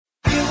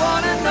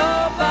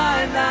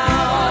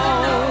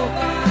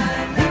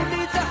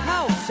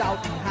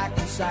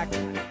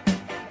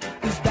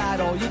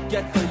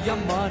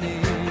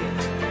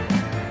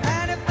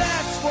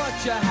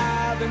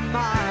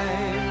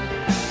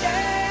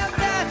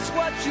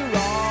what you're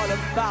all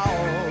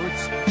about.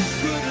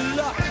 Good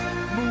luck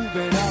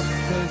moving up,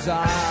 'cause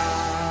I'm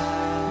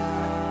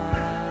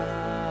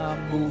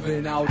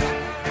moving out.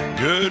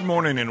 Good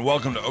morning and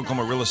welcome to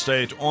Oklahoma Real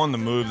Estate on the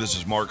Move. This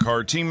is Mark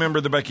Hart, team member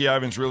of the Becky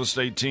Ivins Real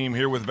Estate team,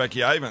 here with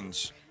Becky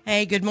Ivins.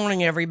 Hey, good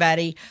morning,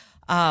 everybody.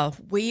 Mark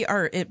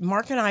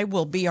and I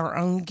will be our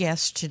own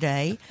guests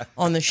today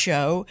on the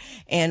show,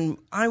 and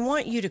I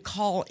want you to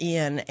call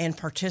in and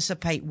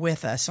participate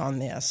with us on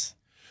this.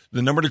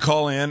 The number to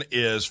call in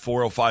is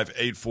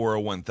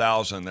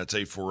 405-840-1000. That's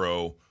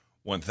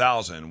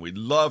 840-1000. We'd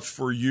love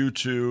for you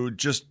to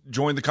just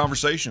join the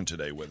conversation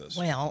today with us.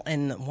 Well,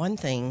 and one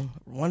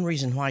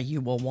reason why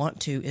you will want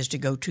to is to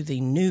go to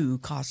the new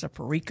Casa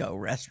Perico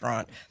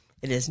restaurant.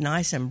 It is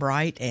nice and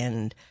bright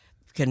and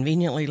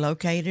conveniently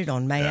located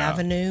on May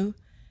Avenue,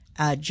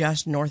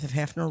 just north of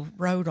Hefner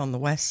Road on the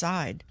west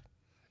side.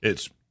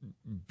 It's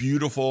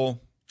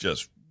beautiful,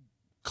 just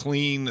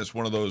clean. It's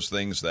one of those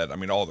things that, I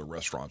mean, all the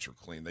restaurants are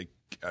clean. They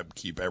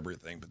keep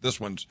everything, but this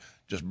one's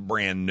just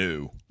brand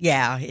new.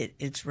 Yeah,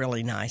 it's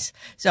really nice.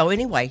 So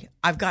anyway,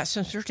 I've got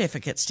some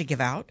certificates to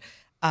give out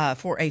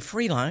for a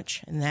free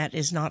lunch, and that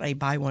is not a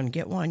buy one,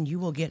 get one. You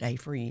will get a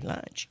free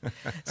lunch.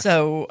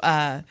 So,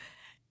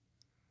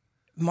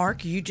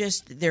 Mark,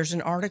 there's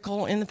an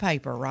article in the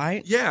paper,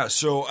 right? Yeah,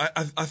 so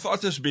I thought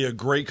this would be a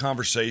great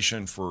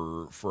conversation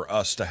for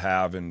us to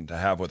have and to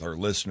have with our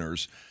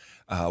listeners.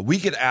 We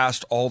get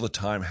asked all the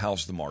time,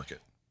 how's the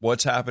market?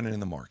 What's happening in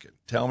the market?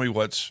 Tell me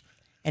what's...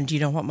 And do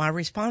you know what my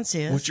response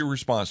is? What's your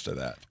response to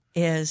that?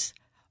 Is,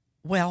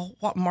 well,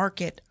 what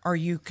market are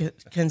you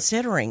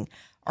considering?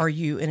 Are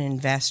you an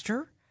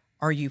investor?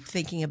 Are you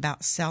thinking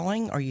about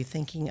selling? Are you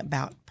thinking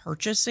about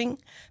purchasing?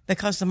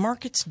 Because the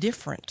market's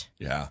different.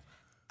 Yeah.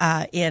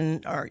 Are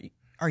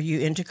you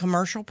into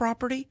commercial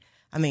property?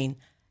 I mean,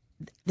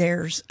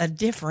 there's a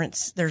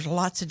difference. There's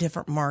lots of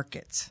different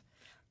markets.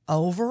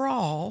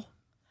 Overall,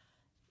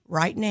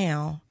 right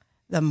now,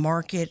 the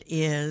market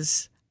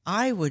is,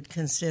 I would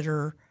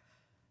consider,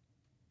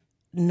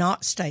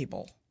 not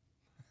stable.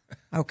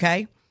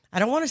 Okay? I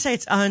don't want to say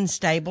it's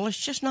unstable. It's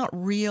just not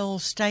real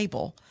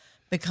stable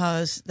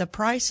because the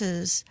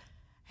prices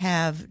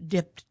have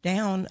dipped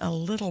down a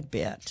little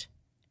bit,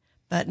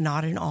 but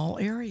not in all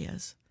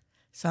areas.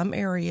 Some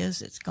areas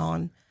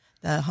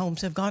the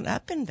homes have gone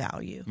up in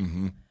value.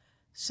 Mm-hmm.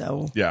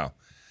 So yeah,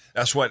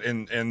 that's what.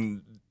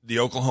 And the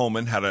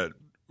Oklahoman had a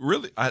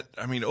really, I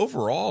mean,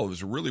 overall, it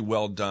was a really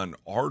well done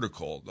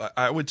article.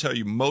 I would tell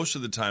you, most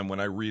of the time when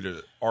I read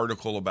an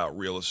article about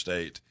real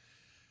estate,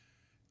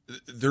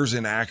 there's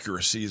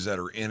inaccuracies that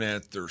are in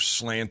it. There's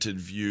slanted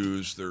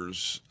views.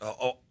 There's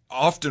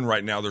often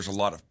right now there's a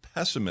lot of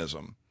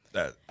pessimism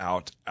that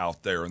out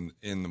there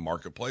in the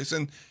marketplace,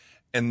 and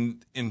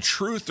in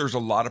truth, there's a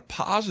lot of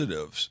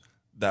positives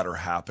that are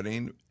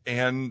happening,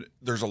 and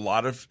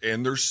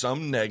there's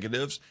some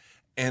negatives,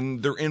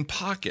 and they're in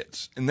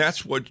pockets. And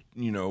that's what,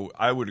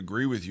 I would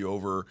agree with you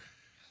over.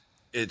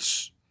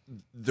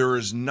 There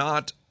is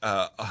not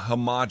a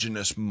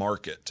homogeneous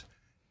market.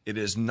 It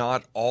is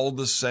not all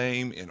the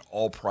same in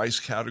all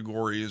price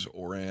categories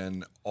or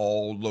in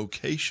all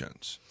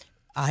locations.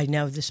 I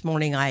know this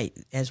morning,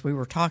 as we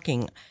were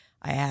talking,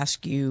 I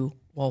asked you,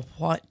 well,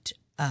 what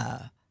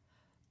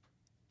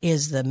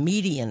is the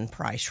median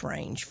price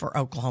range for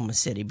Oklahoma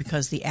City?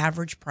 Because the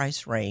average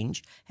price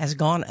range has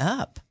gone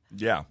up.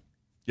 Yeah.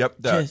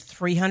 Yep. To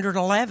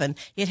 311.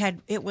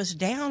 It was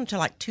down to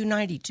like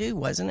 292,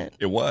 wasn't it?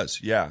 It was,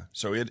 yeah.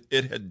 So it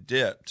had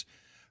dipped.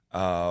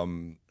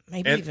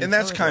 Maybe even and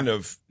that's further. kind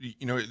of,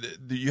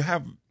 you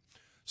have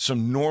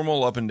some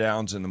normal up and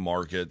downs in the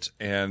market,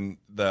 and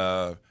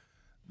the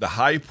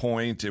high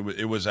point,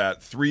 it was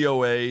at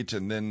 308,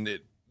 and then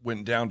it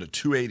went down to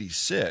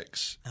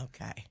 286.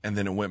 Okay. And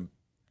then it went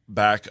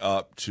back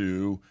up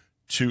to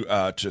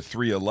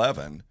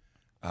 311.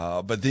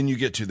 But then you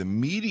get to the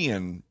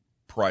median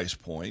price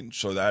point.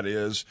 So that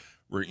is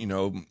where,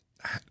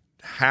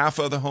 half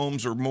of the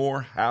homes are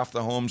more, half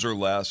the homes are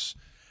less.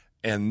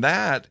 And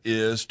that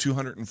is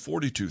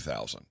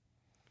 $242,000.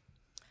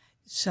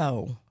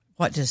 So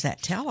what does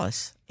that tell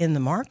us in the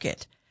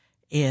market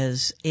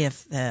is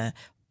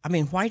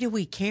why do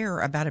we care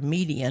about a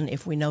median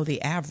if we know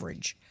the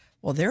average?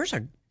 Well, there's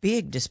a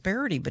big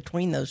disparity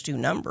between those two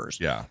numbers.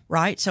 Yeah.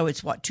 Right? So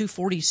it's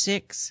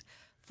 246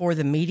 for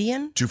the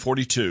median?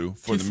 242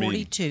 for the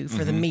median. 242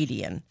 for the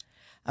median.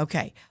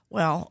 Okay.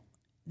 Well,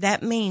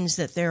 that means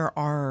that there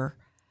are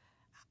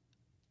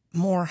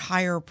more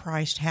higher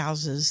priced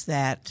houses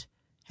that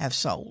have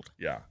sold.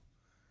 Yeah.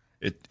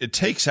 It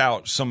takes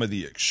out some of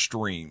the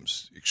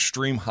extremes,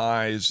 extreme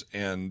highs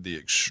and the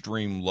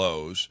extreme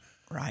lows.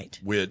 Right.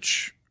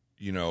 Which,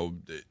 you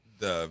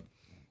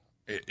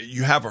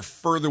have a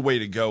further way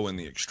to go in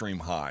the extreme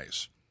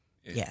highs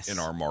in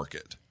our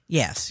market.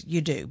 Yes,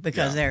 you do,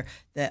 because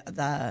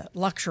the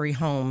luxury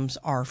homes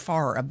are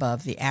far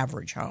above the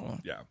average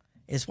home. Yeah.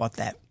 Is what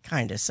that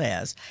kind of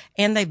says.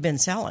 And they've been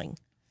selling.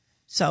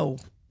 So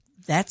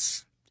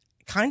that's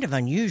kind of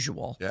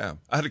unusual. Yeah.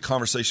 I had a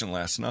conversation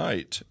last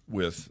night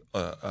with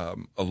a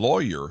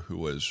lawyer who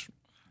was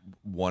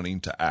wanting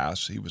to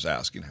ask. He was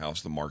asking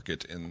how's the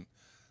market in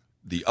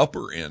the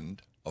upper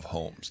end of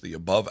homes, the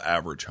above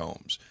average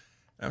homes.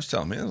 And I was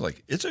telling him, man,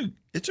 like it's a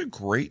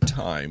great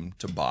time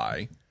to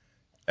buy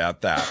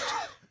at that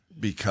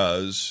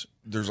because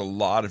there's a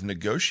lot of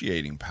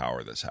negotiating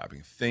power that's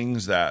happening.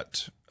 Things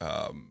that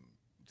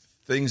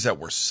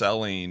were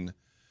selling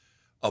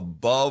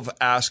above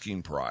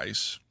asking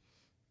price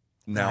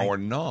now are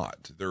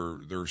not.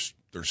 They're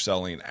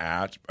selling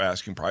at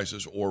asking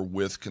prices or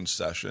with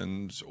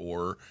concessions,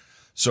 or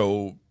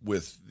so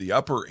with the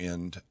upper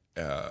end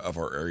of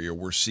our area,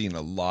 we're seeing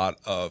a lot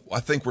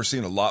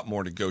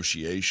more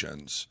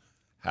negotiations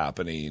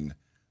happening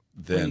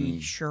than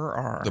We sure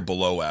are. the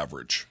below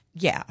average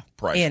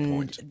price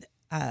point.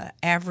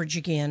 Average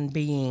again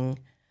being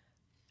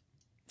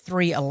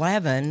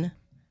 311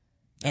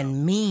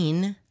 and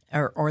mean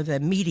or the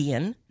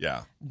median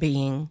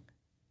being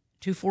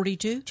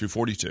 242.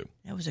 242.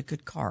 That was a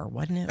good car,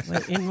 wasn't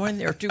it? In one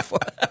there,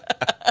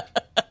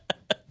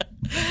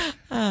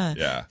 242.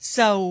 Yeah.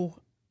 So,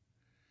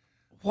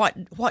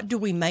 what do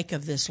we make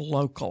of this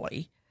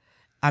locally?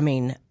 I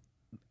mean,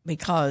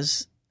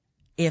 because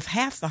if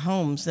half the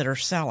homes that are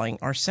selling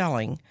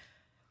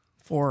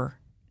for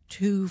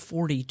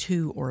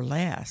 242 or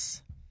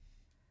less,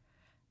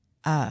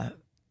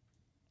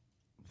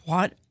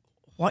 what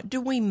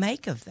do we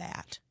make of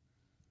that?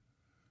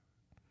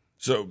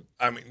 So,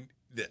 I mean,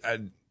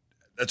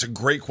 that's a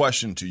great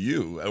question to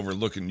you.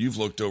 You've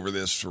looked over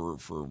this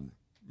for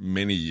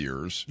many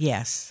years.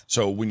 Yes.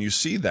 So when you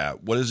see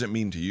that, what does it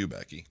mean to you,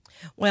 Becky?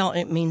 Well,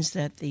 it means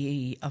that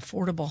the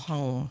affordable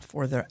home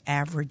for the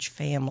average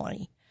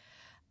family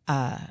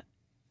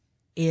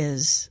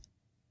is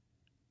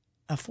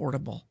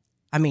affordable.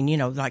 I mean,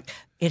 like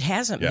it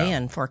hasn't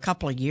been for a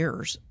couple of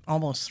years,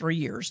 almost 3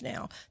 years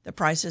now. The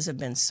prices have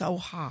been so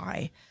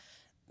high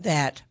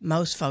that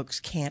most folks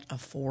can't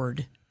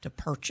afford to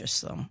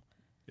purchase them.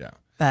 Yeah.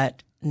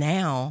 But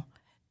now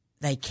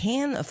they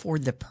can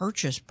afford the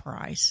purchase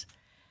price,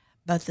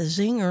 but the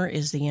zinger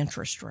is the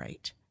interest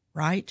rate,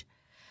 right?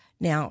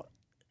 Now,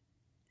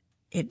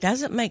 it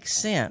doesn't make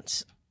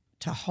sense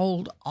to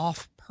hold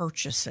off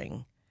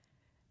purchasing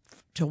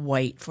to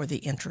wait for the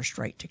interest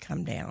rate to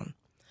come down,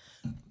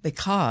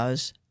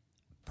 because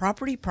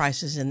property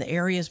prices in the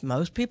areas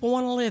most people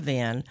want to live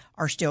in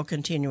are still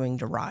continuing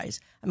to rise.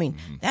 I mean,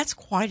 that's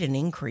quite an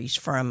increase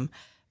from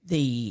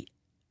the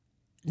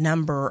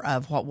number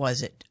of,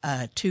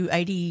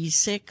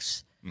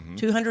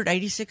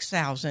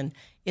 286,000.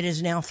 It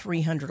is now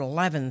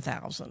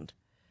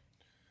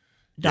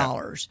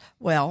 $311,000.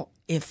 Well,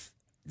 if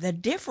the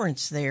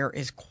difference there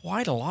is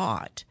quite a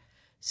lot,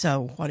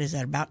 so what is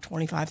that, about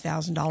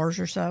 $25,000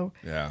 or so?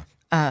 Yeah.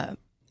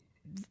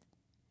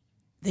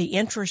 The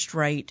interest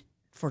rate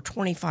for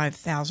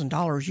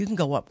 $25,000, you can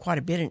go up quite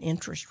a bit in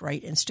interest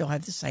rate and still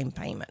have the same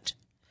payment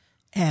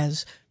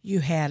as you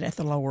had at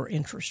the lower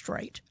interest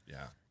rate.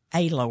 Yeah.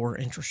 A lower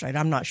interest rate.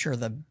 I'm not sure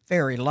the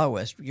very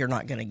lowest, you're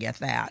not going to get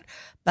that.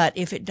 But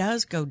if it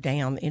does go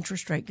down, the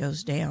interest rate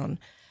goes down,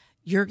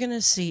 you're going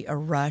to see a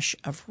rush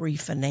of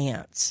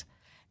refinance.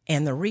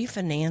 And the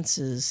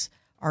refinances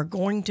are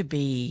going to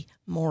be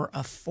more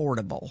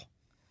affordable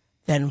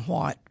than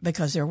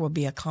because there will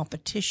be a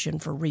competition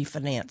for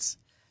refinance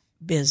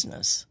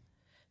business.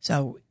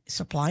 So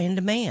supply and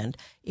demand.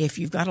 If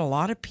you've got a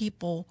lot of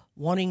people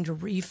wanting to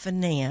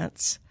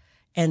refinance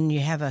and you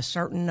have a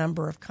certain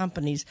number of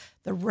companies,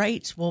 the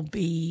rates will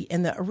be,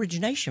 and the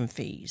origination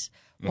fees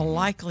will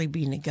likely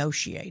be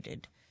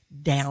negotiated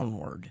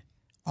downward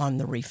on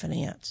the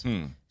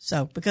refinance.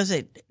 So, because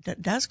it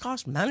does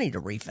cost money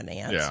to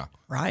refinance,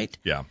 right?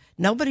 Yeah.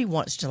 Nobody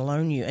wants to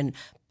loan you. And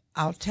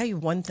I'll tell you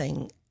one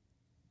thing,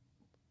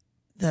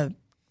 the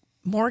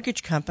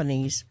mortgage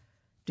companies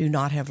do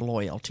not have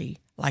loyalty.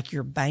 Like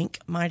your bank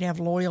might have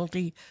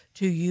loyalty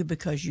to you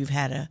because you've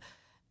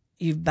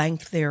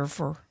banked there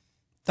for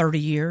 30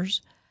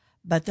 years,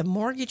 but the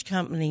mortgage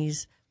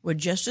companies would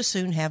just as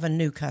soon have a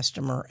new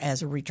customer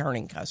as a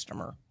returning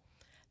customer.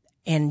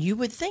 And you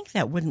would think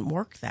that wouldn't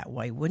work that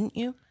way, wouldn't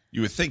you?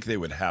 You would think they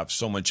would have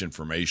so much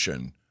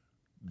information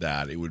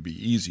that it would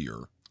be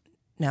easier.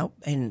 No,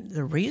 and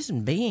the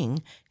reason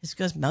being is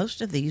because most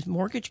of these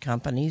mortgage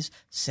companies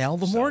sell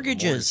the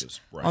mortgages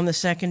right. on the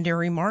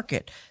secondary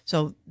market.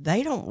 So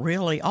they don't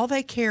really, all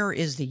they care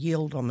is the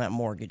yield on that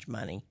mortgage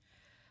money.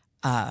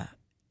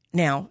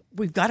 Now,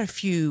 we've got a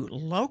few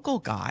local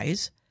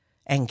guys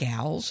and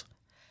gals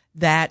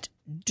that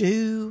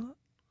do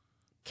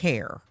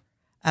care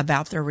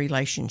about their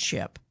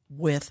relationship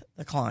with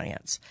the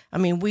clients. I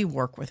mean, we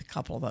work with a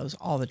couple of those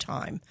all the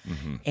time.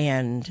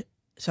 And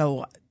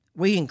so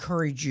we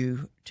encourage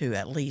you to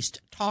at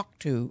least talk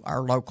to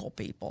our local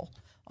people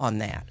on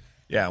that.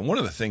 Yeah, one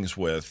of the things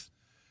with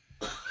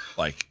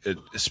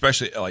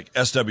especially like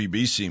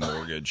SWBC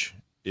Mortgage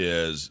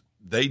is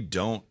they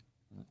don't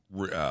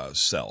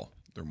sell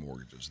their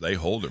mortgages. They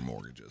hold their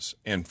mortgages.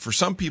 And for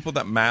some people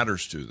that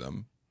matters to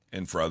them,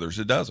 and for others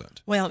it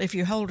doesn't. Well, if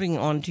you're holding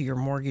on to your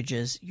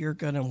mortgages, you're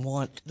going to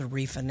want the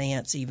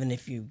refinance even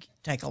if you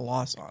take a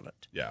loss on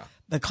it. Yeah.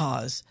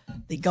 Because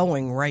the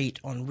going rate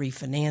on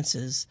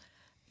refinances,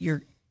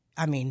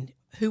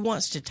 who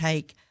wants to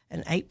take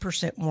an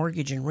 8%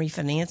 mortgage and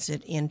refinance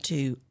it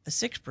into a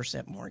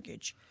 6%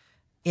 mortgage?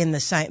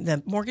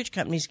 The mortgage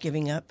company's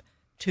giving up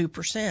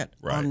 2%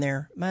 on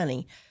their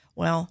money.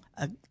 Well,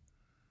 a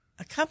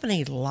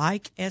company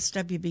like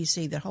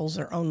SWBC that holds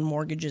their own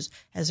mortgages,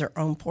 has their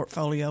own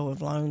portfolio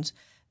of loans,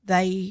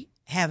 they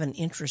have an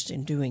interest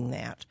in doing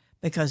that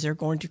because they're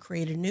going to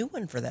create a new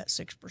one for that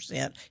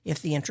 6%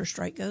 if the interest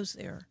rate goes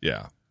there.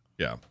 Yeah,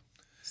 yeah.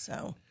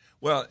 So,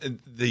 well,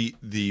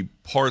 the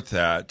part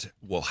that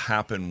will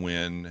happen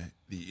when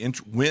the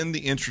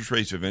interest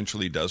rates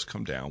eventually does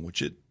come down,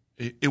 which it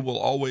will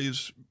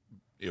always.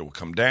 It will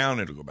come down.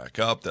 It'll go back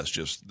up. That's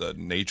just the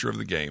nature of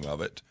the game of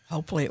it.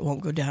 Hopefully, it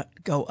won't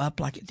go up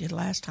like it did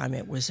last time.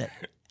 It was at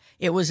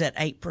 8% or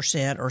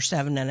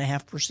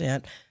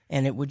 7.5%,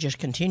 and it would just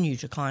continue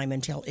to climb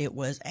until it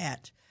was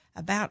at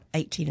about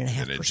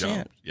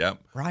 18.5%. Yep.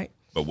 Right.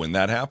 But when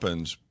that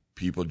happens,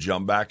 people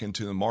jump back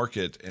into the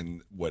market,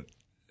 and what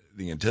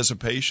the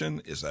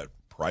anticipation is that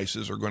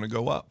prices are going to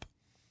go up.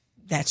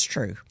 That's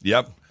true.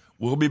 Yep.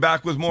 We'll be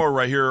back with more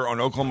right here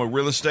on Oklahoma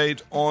Real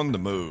Estate on the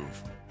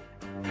Move.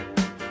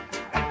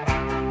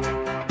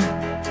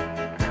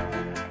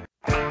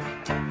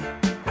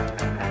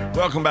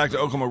 Welcome back to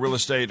Oklahoma Real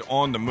Estate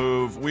on the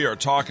Move. We are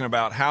talking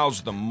about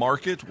how's the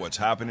market, what's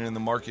happening in the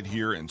market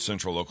here in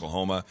central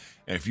Oklahoma.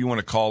 And if you want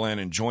to call in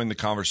and join the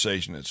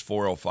conversation, it's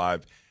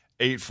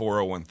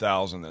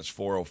 405-840-1000. That's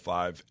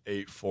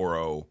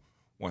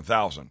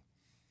 405-840-1000.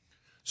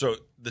 So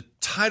the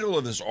title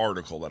of this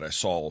article that I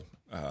saw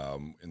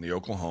in the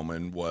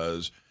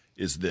Oklahoman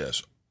is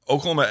this: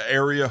 Oklahoma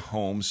area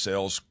home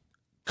sales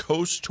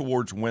coast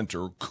towards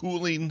winter,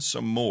 cooling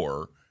some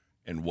more,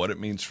 and what it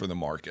means for the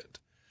market.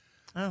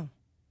 Oh,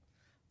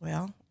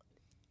 well,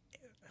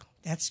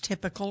 that's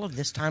typical of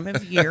this time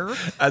of year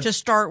to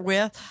start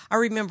with. I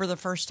remember the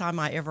first time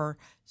I ever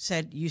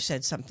you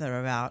said something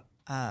about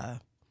the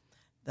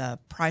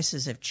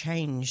prices have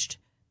changed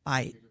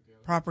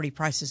property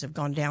prices have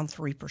gone down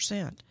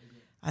 3%.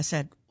 I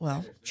said,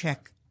 well,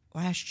 check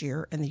last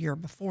year and the year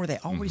before. They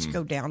always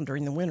go down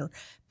during the winter.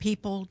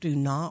 People do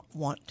not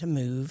want to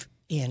move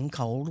in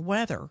cold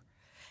weather.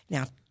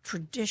 Now,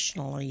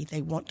 traditionally,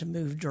 they want to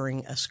move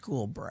during a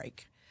school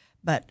break.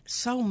 But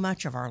so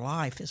much of our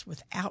life is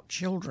without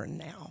children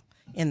now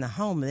in the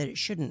home that it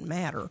shouldn't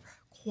matter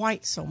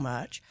quite so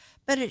much.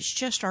 But it's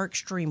just our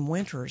extreme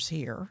winters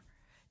here.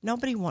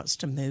 Nobody wants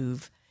to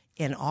move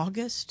in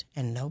August,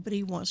 and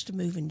nobody wants to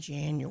move in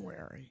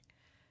January.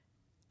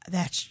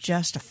 That's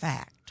just a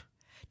fact.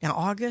 Now,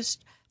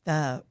 August,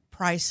 the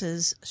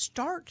prices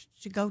start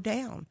to go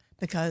down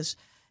because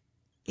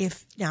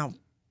if you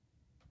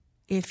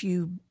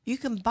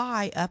can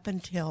buy up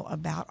until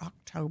about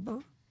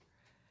October,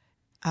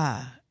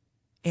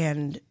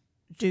 and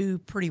do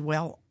pretty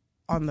well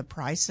on the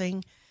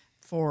pricing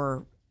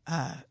for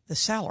the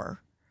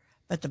seller,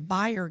 but the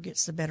buyer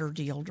gets the better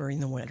deal during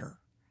the winter.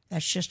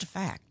 That's just a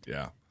fact.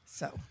 Yeah.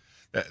 So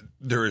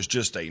there is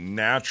just a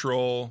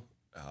natural,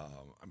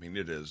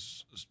 it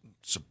is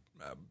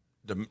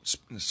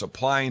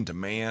supply and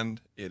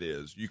demand. It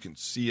is. You can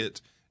see it.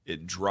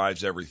 It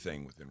drives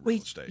everything within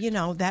real estate.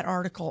 That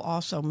article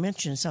also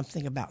mentioned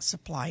something about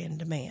supply and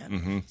demand.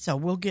 Mm-hmm. So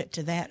we'll get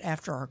to that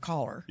after our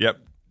caller. Yep.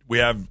 We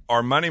have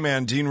our money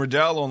man, Dean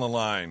Riddell, on the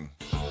line.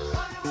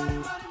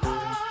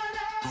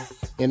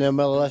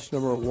 NMLS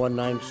number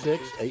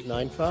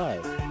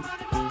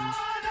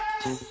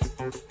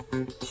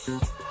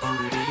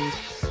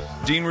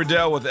 196895. Dean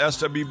Riddell with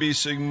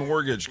SWBC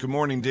Mortgage. Good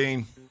morning,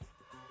 Dean.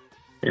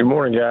 Good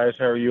morning, guys.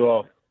 How are you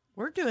all?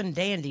 We're doing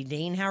dandy,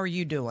 Dean. How are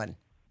you doing?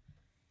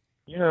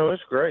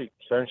 It's great.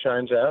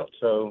 Sunshine's out,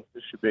 so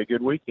this should be a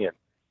good weekend.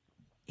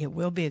 It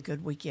will be a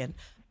good weekend.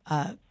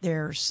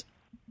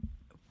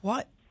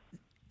 What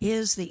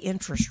is the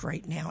interest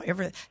rate now?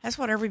 That's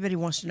what everybody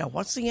wants to know.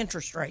 What's the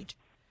interest rate?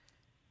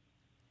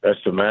 That's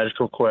the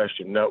magical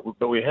question. No,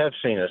 but we have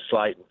seen a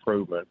slight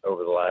improvement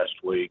over the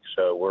last week,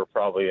 so we're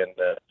probably in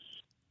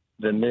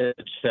the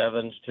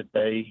mid-sevens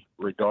today,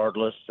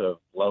 regardless of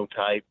loan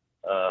type.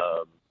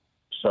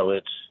 So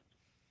it's,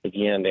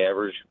 again, the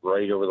average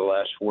rate over the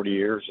last 40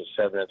 years is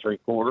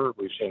 7.75.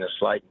 We've seen a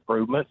slight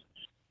improvement.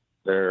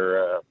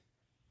 They're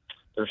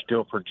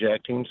still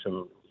projecting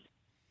some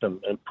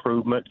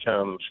improvement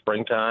come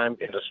springtime,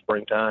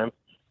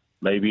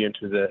 maybe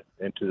into the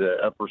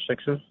upper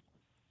sixes.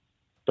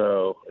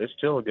 So it's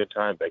still a good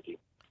time, Becky.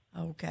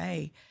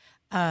 Okay.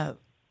 How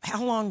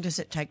long does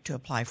it take to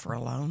apply for a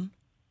loan?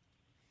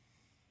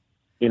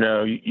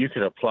 You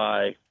can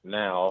apply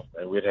now,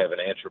 and we'd have an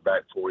answer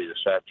back for you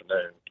this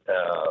afternoon.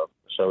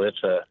 So it's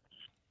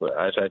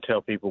as I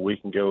tell people, we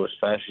can go as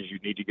fast as you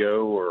need to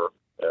go, or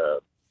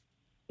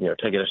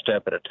take it a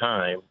step at a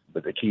time.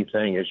 But the key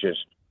thing is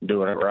just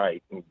doing it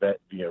right and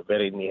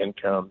vetting the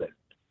income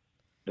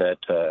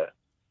to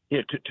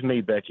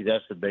me, Becky,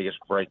 that's the biggest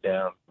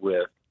breakdown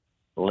with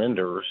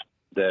lenders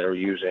that are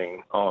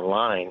using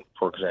online,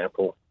 for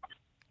example.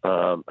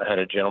 I had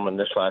a gentleman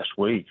this last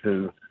week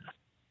who's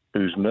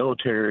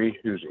military,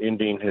 who's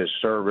ending his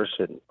service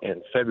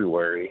in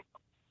February,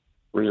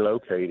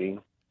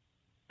 relocating.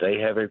 They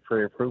have a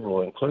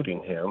pre-approval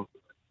including him.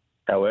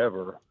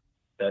 However,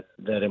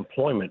 that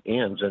employment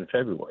ends in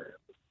February.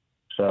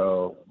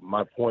 So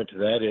my point to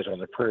that is, on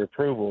the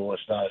pre-approval,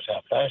 it's not as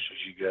how fast as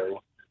you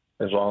go,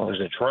 as long as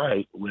it's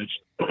right, which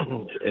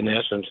in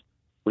essence,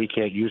 we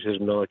can't use his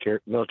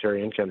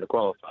military income to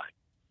qualify.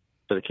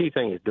 So the key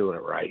thing is doing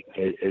it right,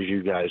 as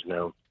you guys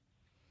know.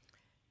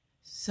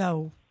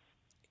 So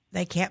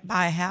they can't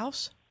buy a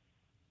house?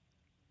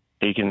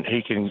 He can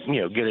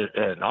get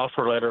an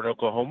offer letter in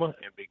Oklahoma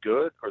and be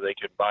good, or they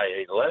could buy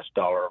a less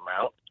dollar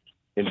amount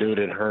and do it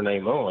in her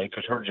name only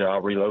because her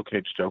job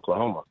relocates to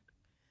Oklahoma.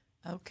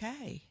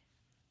 Okay.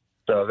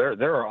 So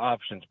there are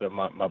options, but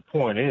my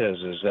point is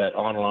that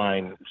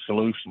online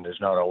solution is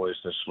not always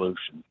the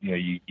solution.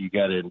 You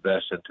got to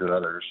invest into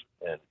others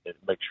and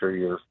make sure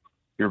you're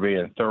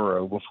being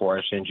thorough before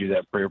I send you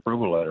that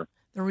pre-approval letter.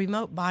 The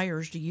remote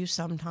buyers, do you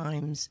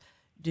sometimes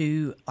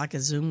do like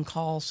a Zoom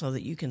call so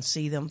that you can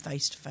see them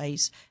face to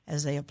face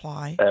as they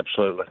apply?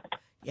 Absolutely.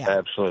 Yeah.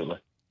 Absolutely.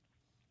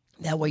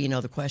 That way you know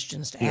the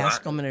questions to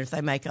ask them, and if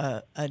they make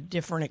a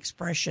different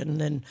expression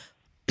than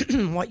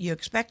what you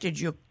expected,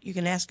 you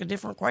can ask a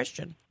different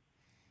question.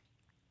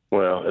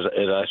 Well, as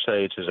I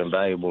say, it's as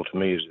invaluable to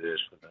me as it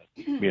is for them.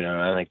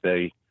 I think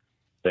they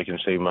can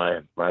see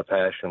my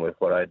passion with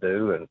what I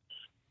do,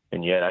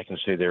 and yet I can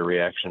see their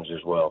reactions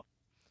as well.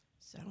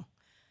 So,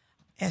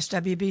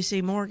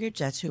 SWBC Mortgage,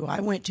 that's who I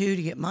went to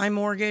get my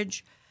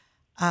mortgage.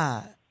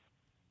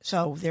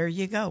 So there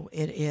you go.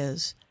 It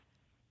is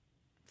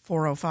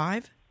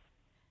 405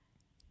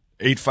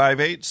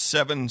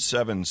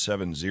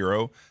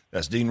 858-7770.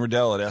 That's Dean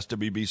Riddell at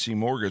SWBC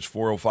Mortgage,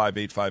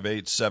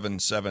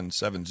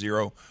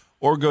 405-858-7770.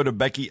 Or go to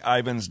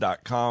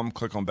BeckyIvans.com,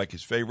 click on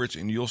Becky's Favorites,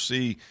 and you'll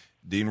see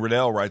Dean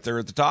Riddell right there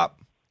at the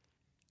top.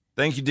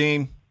 Thank you,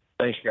 Dean.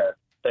 Thanks, guys.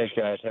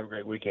 Have a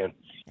great weekend.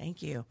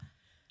 Thank you.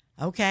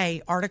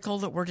 Okay, article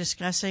that we're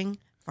discussing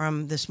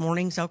from this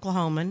morning's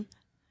Oklahoman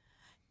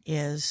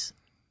is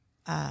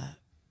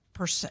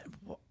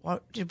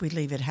what did we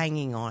leave it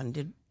hanging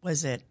on?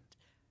 Was it?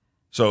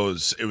 So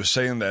it was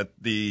saying that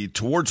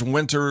towards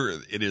winter,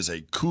 it is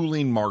a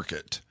cooling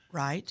market.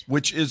 Right.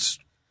 Which is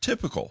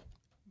typical.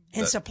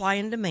 And supply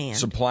and demand.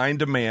 Supply and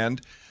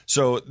demand.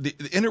 So the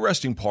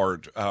interesting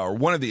part, or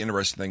one of the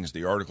interesting things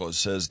in the article, it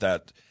says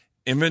that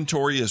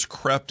inventory has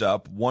crept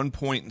up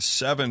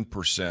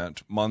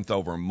 1.7% month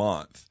over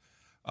month.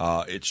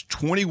 It's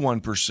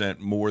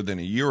 21% more than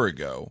a year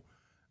ago.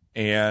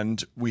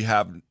 And we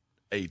have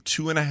a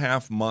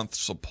 2.5-month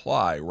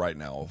supply right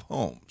now of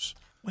homes.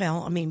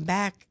 Well, I mean,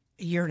 back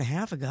a year and a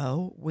half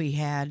ago, we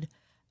had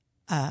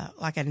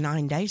like a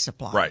 9-day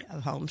supply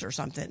of homes or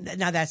something.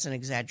 Now, that's an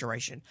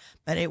exaggeration,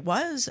 but it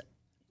was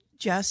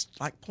just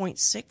like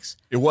 0.6.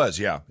 It was,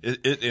 yeah.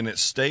 It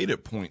stayed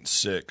at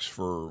 0.6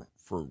 for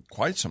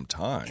quite some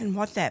time. And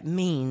what that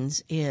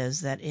means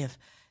is that if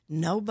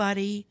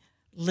nobody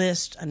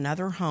lists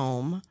another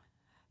home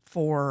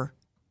for,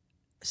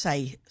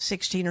 say,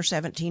 16 or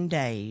 17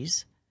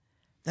 days,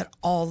 that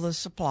all the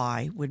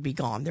supply would be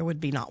gone. There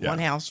would be not one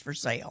house for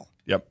sale.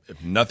 Yep.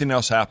 If nothing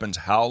else happens,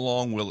 how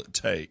long will it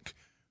take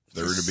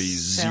for there to be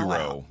zero?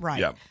 Out. Right.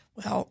 Yep.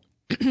 Well,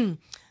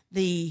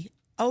 the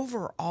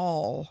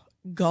overall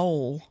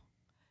goal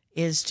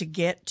is to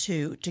get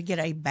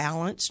a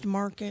balanced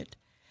market.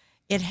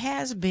 It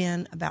has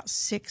been about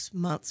 6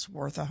 months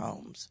worth of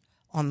homes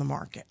on the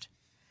market.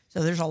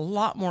 So there's a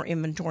lot more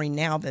inventory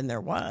now than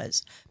there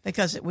was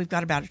because we've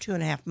got about a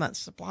 2.5 month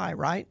supply,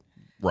 right?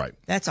 Right.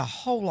 That's a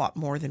whole lot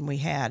more than we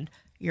had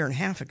a year and a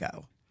half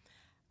ago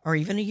or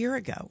even a year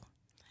ago.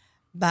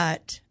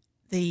 But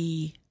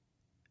the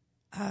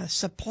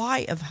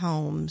supply of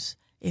homes,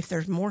 if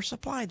there's more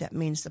supply, that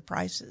means the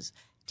prices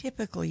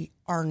typically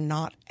are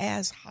not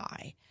as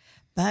high.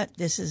 But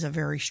this is a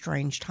very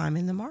strange time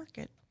in the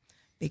market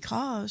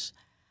because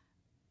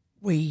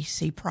we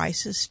see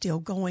prices still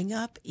going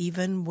up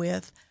even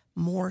with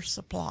more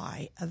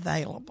supply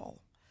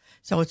available.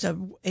 So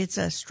it's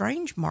a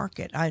strange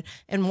market.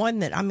 And one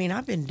that, I mean,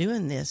 I've been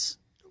doing this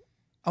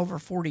over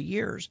 40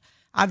 years.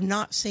 I've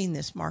not seen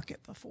this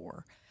market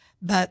before.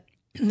 But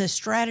the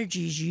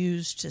strategies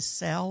used to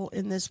sell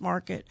in this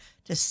market,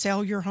 to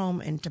sell your home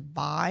and to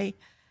buy,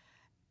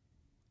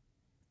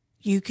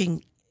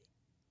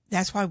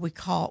 that's why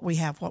we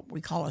have what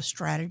we call a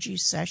strategy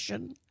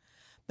session,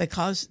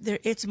 because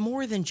it's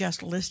more than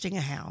just listing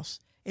a house.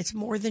 It's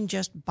more than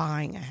just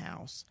buying a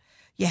house.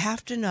 You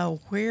have to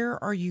know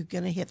where are you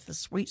going to hit the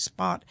sweet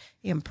spot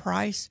in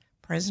price,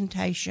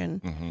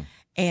 presentation,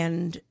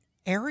 and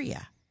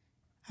area.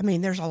 I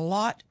mean, there's a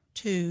lot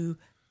to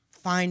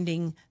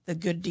finding the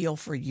good deal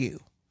for you.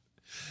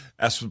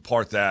 That's the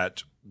part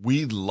that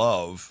we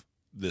love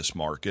this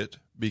market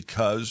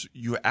because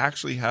you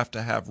actually have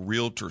to have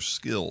realtor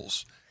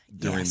skills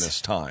during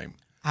this time.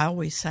 I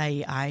always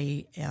say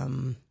I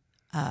am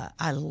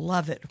I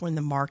love it when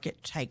the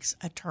market takes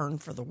a turn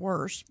for the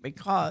worse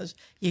because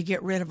you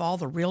get rid of all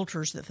the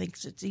realtors that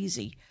thinks it's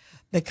easy,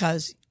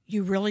 because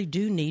you really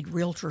do need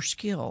realtor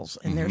skills,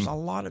 and there's a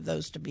lot of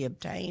those to be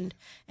obtained,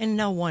 and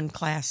no one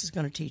class is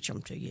going to teach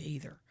them to you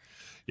either.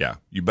 Yeah.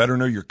 You better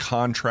know your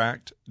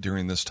contract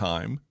during this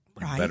time.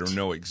 Right. You better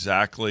know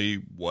exactly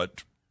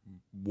what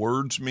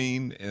words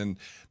mean and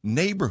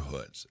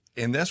neighborhoods.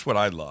 And that's what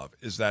I love,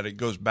 is that it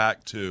goes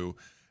back to,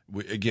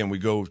 again, we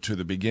go to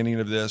the beginning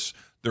of this.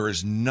 There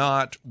is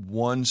not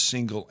one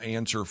single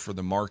answer for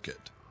the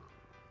market.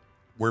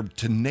 We're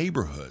to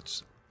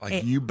neighborhoods.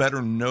 Like, you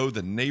better know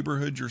the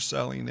neighborhood you're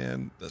selling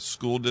in, the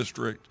school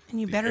district, And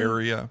you the better,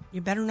 area.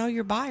 You better know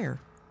your buyer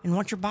and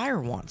what your buyer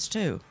wants,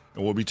 too.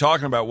 And we'll be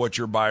talking about what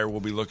your buyer will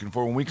be looking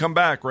for when we come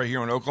back right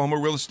here on Oklahoma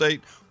Real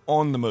Estate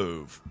on the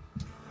Move.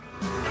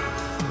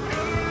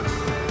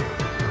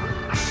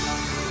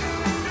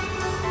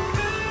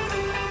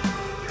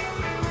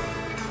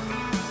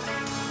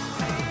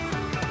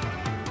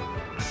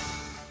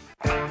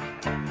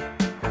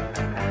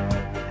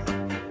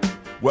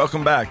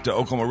 Welcome back to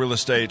Oklahoma Real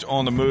Estate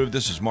on the Move.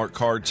 This is Mark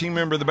Card, team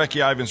member of the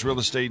Becky Ivins Real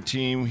Estate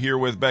team, here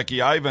with Becky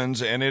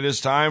Ivins, and it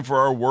is time for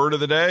our word of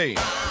the day.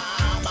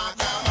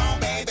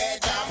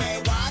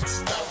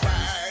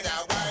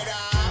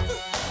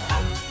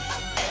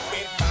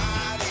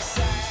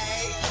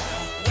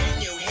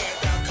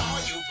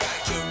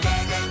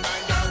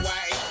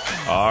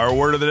 Our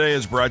word of the day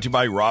is brought to you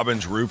by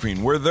Robbins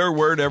Roofing, where their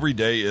word every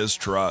day is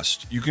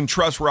trust. You can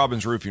trust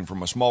Robbins Roofing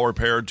from a small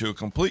repair to a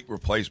complete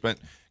replacement.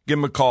 Give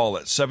them a call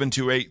at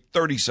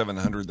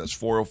 728-3700. That's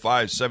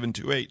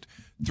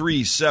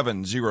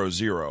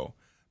 405-728-3700.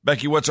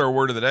 Becky, what's our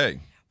word of the day?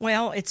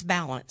 Well, it's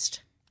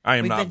balanced. I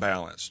am not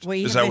balanced.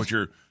 Is that what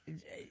you're...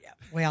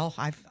 Well,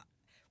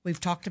 we've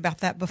talked about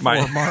that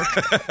before, Mark.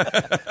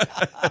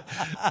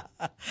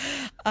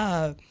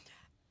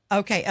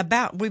 Okay,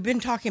 we've been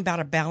talking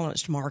about a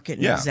balanced market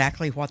and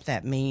exactly what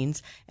that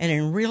means. And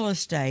in real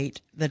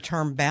estate, the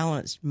term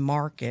balanced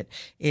market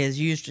is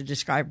used to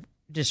describe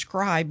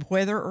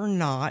whether or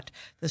not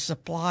the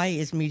supply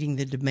is meeting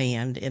the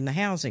demand in the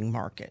housing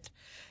market.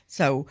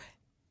 So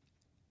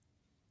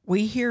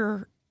we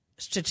hear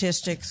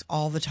statistics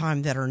all the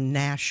time that are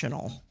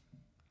national.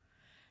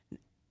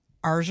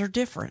 Ours are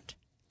different.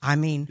 I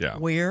mean,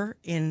 we're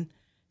in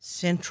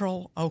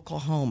central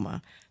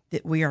Oklahoma.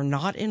 That we are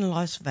not in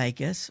Las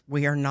Vegas.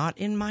 We are not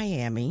in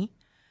Miami,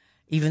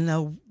 even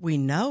though we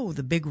know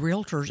the big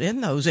realtors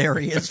in those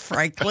areas,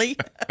 frankly.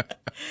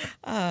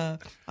 I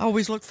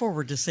always look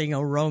forward to seeing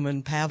a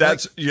Roman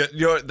Pavlik.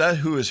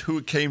 That's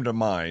who came to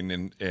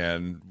mind,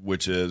 and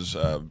which is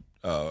a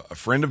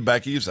friend of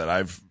Becky's that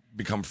I've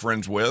become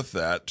friends with.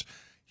 That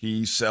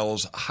he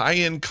sells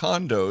high-end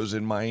condos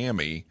in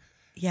Miami.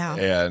 Yeah,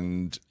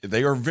 and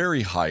they are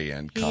very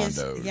high-end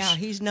condos.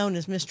 He's known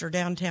as Mr.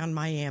 Downtown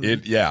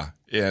Miami.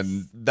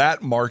 And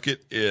that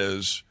market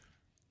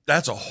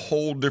that's a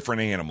whole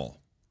different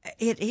animal.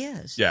 It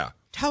is. Yeah,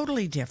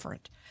 totally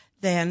different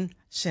than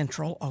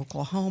central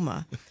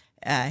Oklahoma.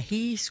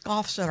 He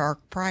scoffs at our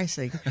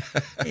pricing,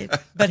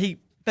 but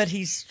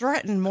he's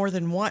threatened more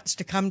than once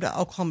to come to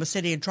Oklahoma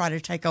City and try to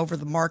take over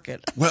the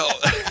market. Well,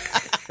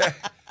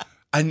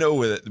 I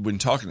know that when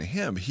talking to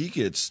him, he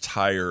gets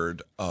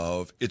tired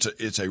of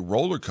it's a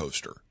roller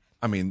coaster.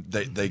 I mean,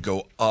 they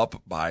go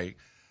up by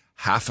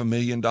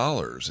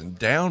 $500,000 and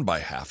down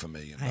by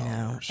 $500,000. I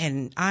know,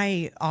 and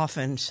I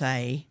often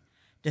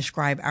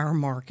describe our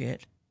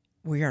market.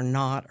 We are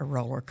not a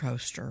roller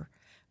coaster.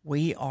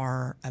 We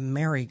are a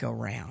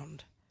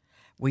merry-go-round.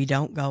 We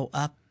don't go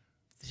up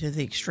to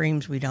the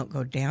extremes. We don't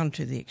go down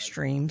to the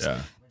extremes.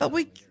 Yeah.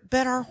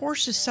 But our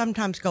horses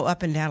sometimes go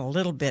up and down a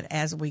little bit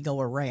as we go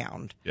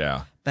around.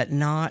 Yeah. But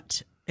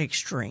not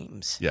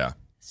extremes. Yeah.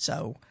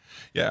 So.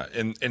 Yeah,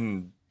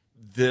 and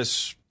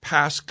this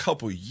past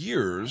couple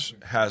years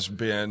has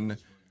been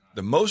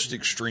the most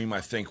extreme I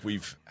think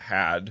we've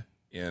had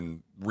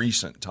in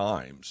recent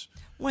times.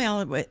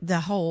 Well,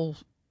 the whole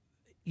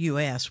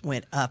U.S.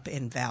 went up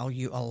in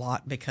value a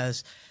lot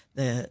because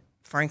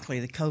frankly,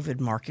 the COVID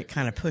market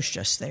kind of pushed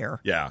us there.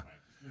 Yeah.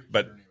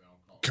 But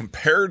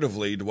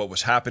comparatively to what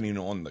was happening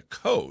on the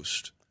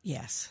coast,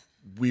 yes,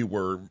 we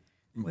were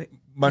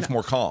much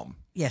more calm.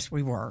 Yes,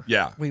 we were.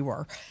 Yeah. We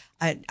were.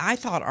 I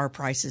thought our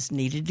prices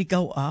needed to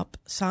go up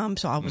some,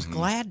 so I was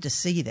glad to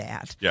see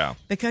that. Yeah.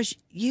 Because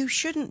you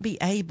shouldn't be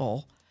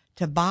able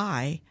to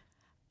buy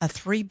a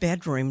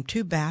 3-bedroom,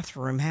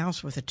 2-bathroom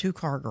house with a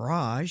 2-car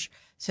garage,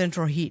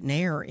 central heat and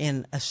air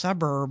in a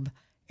suburb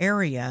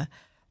area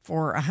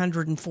for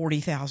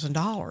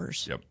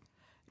 $140,000. Yep.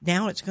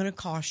 Now it's going to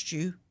cost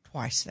you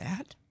twice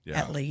that,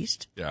 at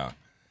least. Yeah.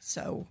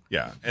 So.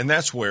 Yeah, and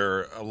that's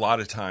where a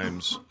lot of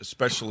times,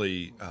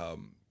 especially,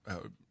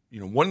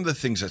 one of the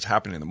things that's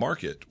happening in the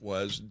market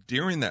was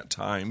during that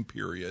time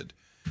period,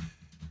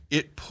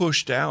 it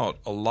pushed out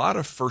a lot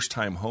of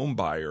first-time home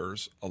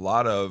buyers, a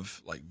lot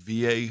of like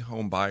VA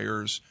home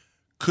buyers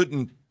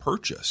couldn't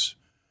purchase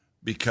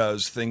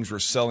because things were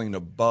selling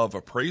above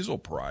appraisal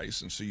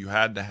price, and so you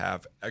had to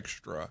have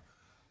extra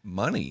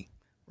money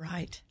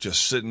Right.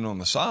 just sitting on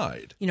the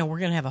side. You know, we're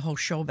going to have a whole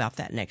show about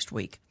that next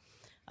week,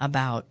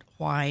 about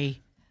why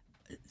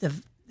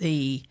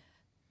the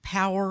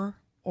power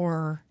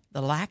or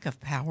the lack of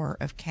power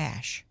of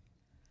cash.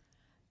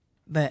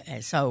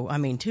 But so, I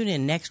mean, tune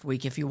in next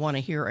week if you want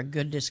to hear a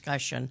good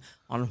discussion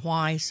on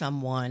why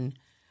someone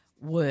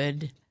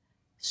would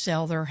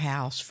sell their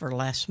house for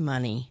less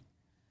money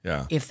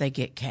if they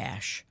get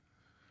cash.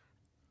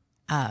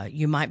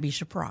 You might be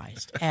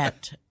surprised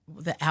at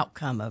the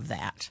outcome of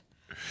that.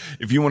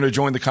 If you want to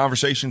join the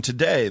conversation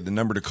today, the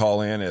number to call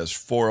in is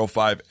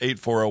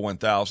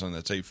 405-840-1000.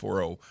 That's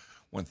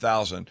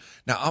 840-1000.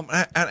 Now, I'm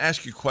going to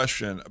ask you a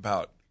question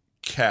about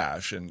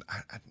cash, and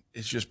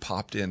it's just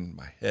popped in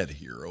my head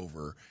here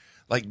over,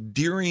 like,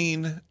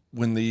 during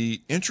when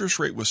the interest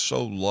rate was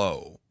so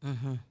low,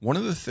 one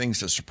of the things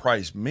that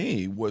surprised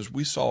me was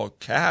we saw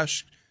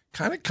cash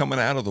kind of coming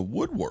out of the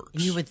woodworks.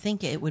 You would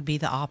think it would be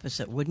the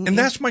opposite, wouldn't you? And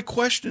that's my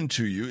question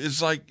to you,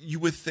 is like, you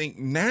would think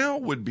now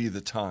would be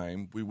the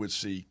time we would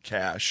see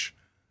cash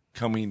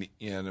coming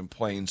in and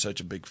playing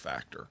such a big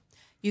factor.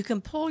 You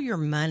can pull your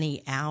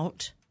money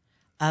out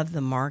of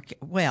the market,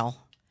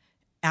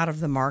 out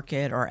of the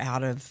market or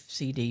out of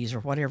CDs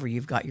or whatever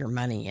you've got your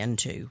money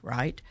into,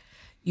 right?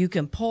 You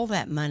can pull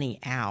that money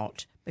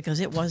out because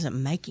it wasn't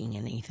making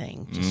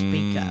anything to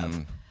speak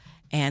of.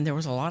 And there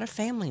was a lot of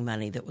family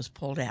money that was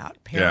pulled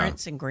out,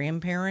 parents and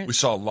grandparents. We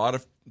saw a lot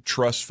of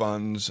trust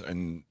funds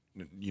and,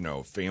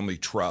 family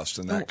trust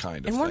and that kind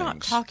of thing. And we're not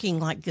talking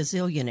like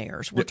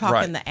gazillionaires. We're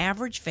talking the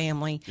average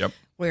family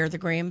where the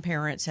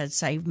grandparents had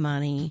saved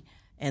money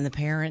and the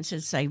parents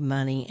had saved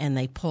money and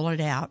they pull it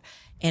out.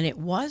 And it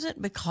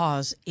wasn't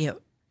because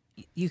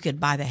you could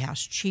buy the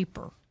house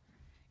cheaper.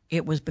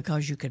 It was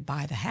because you could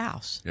buy the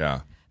house.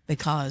 Yeah.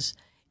 Because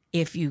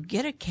if you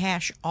get a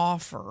cash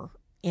offer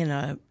in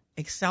a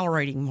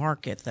accelerating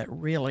market that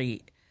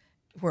really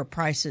where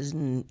prices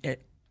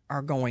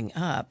are going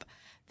up,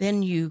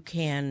 then you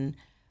can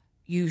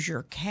use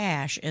your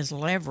cash as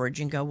leverage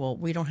and go, well,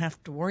 we don't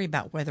have to worry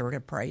about whether it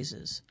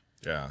appraises.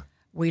 Yeah.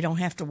 We don't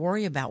have to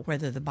worry about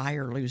whether the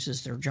buyer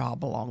loses their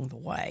job along the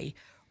way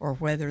or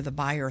whether the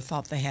buyer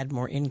thought they had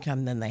more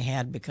income than they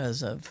had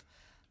because of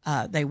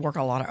they work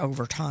a lot of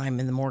overtime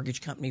and the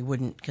mortgage company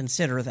wouldn't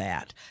consider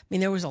that. I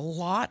mean, there was a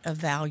lot of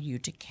value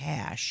to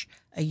cash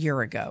a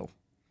year ago.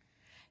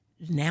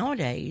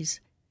 Nowadays,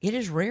 it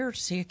is rare to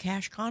see a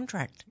cash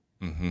contract,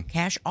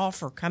 cash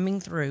offer coming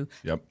through.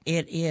 Yep.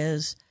 It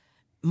is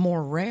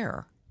more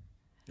rare.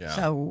 Yeah.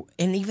 So,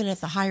 and even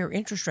at the higher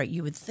interest rate,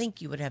 you would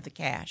think you would have the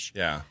cash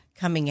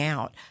coming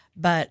out.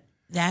 But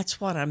that's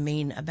what I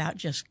mean about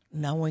just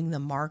knowing the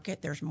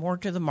market. There's more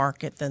to the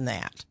market than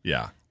that.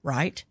 Yeah.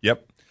 Right?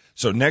 Yep.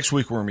 So next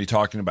week, we're going to be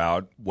talking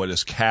about what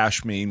does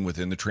cash mean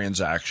within the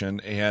transaction.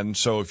 And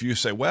so if you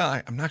say,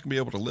 well, I'm not going to be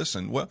able to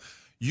listen, well,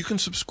 you can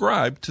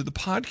subscribe to the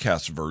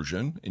podcast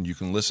version and you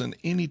can listen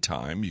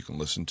anytime. You can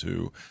listen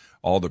to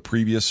all the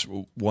previous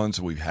ones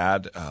that we've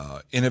had.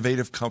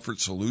 Innovative Comfort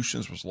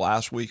Solutions was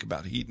last week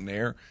about heat and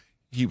air.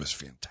 He was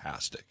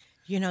fantastic.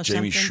 You know,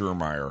 Jamie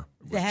Schermeyer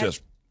was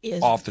just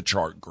off the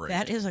chart great.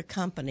 That is a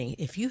company.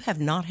 If you have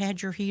not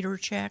had your heater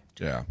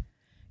checked,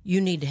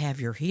 you need to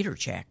have your heater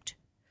checked.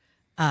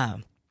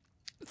 They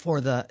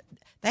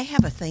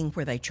have a thing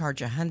where they charge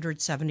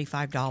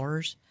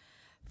 $175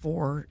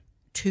 for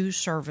 2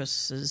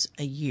 services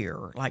a year.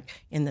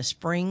 Like in the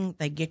spring,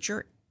 they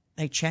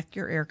check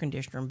your air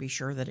conditioner and be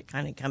sure that it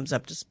kind of comes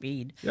up to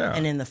speed. Yeah.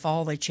 And in the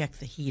fall, they check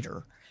the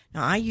heater.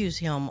 Now, I use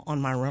him on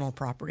my rental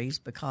properties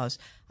because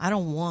I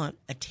don't want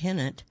a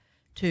tenant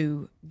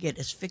to get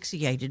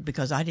asphyxiated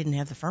because I didn't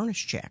have the furnace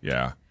checked.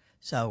 Yeah.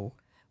 So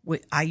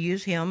I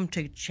use him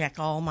to check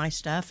all my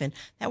stuff, and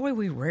that way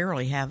we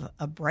rarely have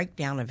a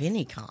breakdown of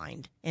any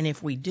kind. And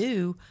if we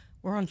do,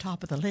 we're on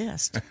top of the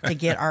list to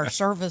get our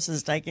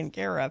services taken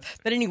care of.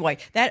 But anyway,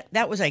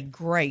 that was a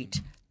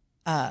great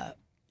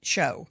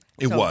show.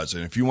 It was.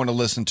 And if you want to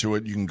listen to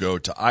it, you can go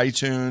to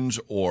iTunes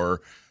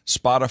or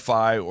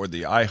Spotify or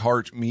the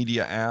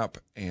iHeartMedia app,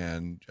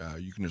 and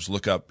you can just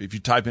look up. If you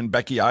type in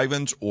Becky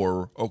Ivins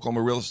or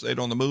Oklahoma Real Estate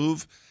on the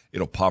Move,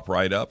 it'll pop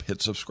right up.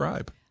 Hit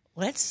subscribe.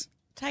 Let's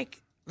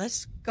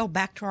go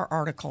back to our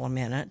article a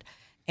minute.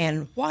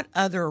 And what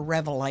other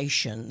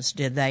revelations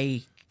did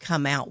they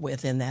come out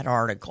with in that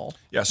article?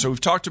 Yeah, so we've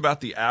talked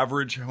about the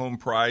average home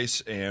price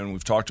and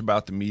we've talked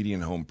about the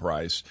median home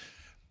price.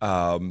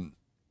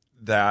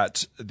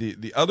 That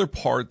the other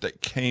part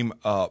that came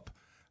up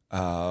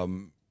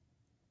on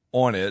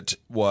it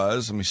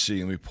was,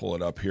 let me pull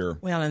it up here.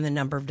 Well, and the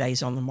number of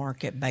days on the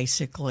market,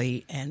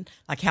 basically, and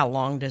like how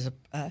long does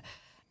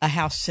a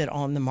house sit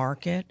on the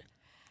market?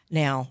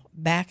 Now,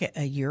 back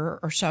a year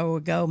or so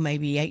ago,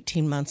 maybe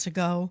 18 months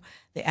ago,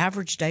 the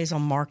average days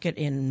on market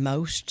in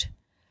most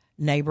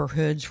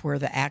neighborhoods where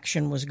the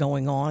action was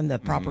going on, the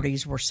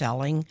properties were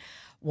selling,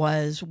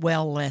 was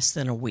well less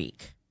than a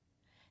week.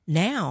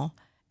 Now,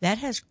 that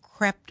has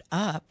crept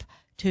up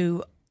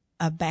to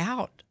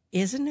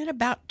isn't it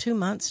about 2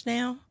 months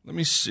now? Let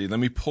me see.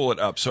 Let me pull it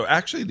up. So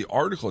actually the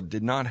article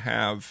did not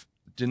have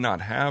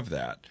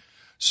that.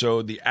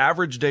 So the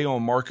average day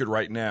on market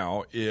right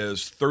now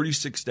is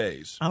 36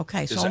 days.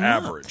 Okay, so is a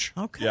month. average.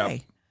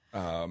 Okay.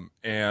 Yep.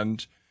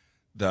 And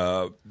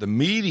the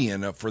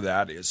median for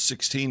that is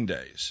 16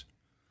 days.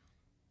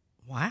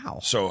 Wow.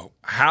 So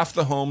half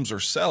the homes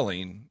are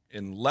selling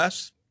in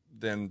less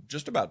than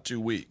just about 2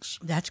 weeks.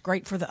 That's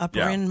great for the upper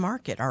Yeah. end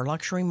market. Our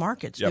luxury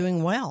market's Yep.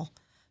 doing well.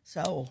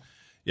 So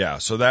Yeah,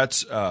 so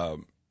that's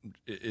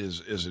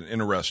is an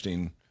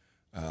interesting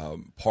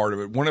part of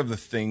it. One of the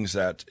things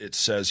that it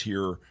says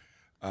here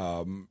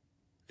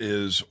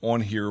is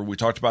on here. We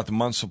talked about the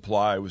month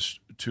supply was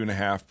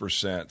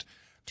 2.5%.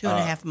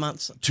 2.5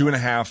 months.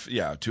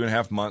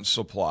 2.5 months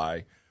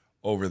supply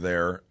over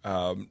there.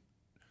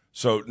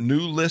 So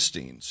new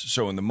listings.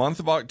 So in the month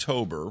of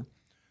October,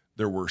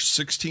 there were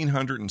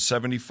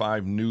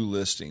 1,675 new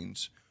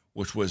listings,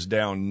 which was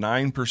down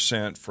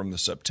 9% from the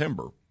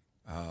September.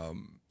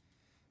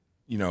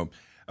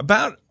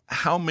 About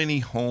how many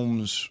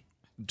homes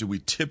do we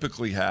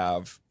typically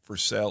have for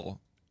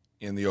sale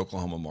in the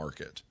Oklahoma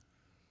market?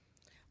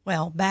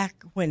 Well,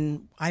 back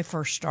when I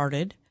first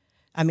started,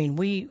 I mean,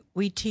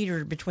 we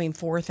teetered between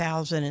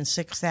 4,000 and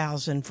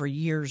 6,000 for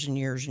years and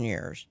years and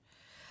years.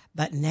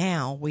 But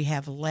now we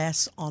have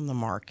less on the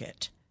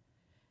market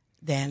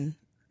than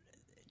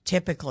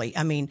typically.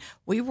 I mean,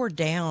 we were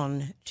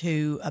down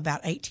to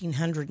about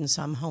 1,800 and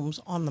some homes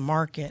on the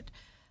market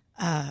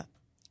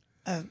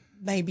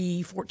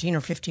maybe 14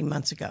 or 15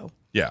 months ago.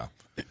 Yeah.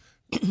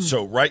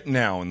 So right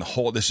now in the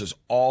whole, this is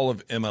all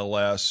of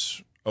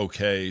MLS.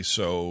 Okay.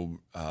 So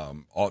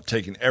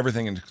taking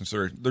everything into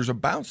consideration, there's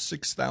about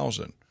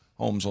 6,000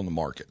 homes on the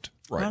market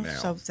right now.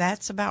 So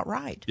that's about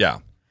right. Yeah.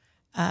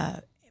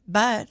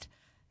 But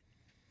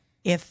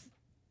if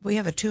we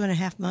have a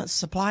 2.5 months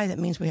supply, that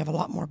means we have a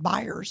lot more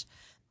buyers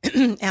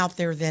out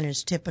there than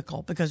is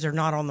typical because they're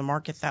not on the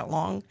market that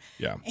long.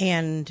 Yeah.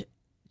 And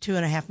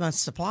 2.5 months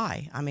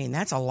supply. I mean,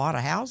 that's a lot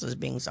of houses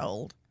being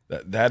sold.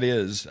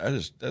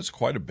 That's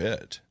quite a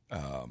bit.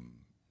 Well,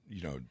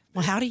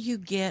 how do you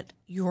get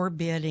your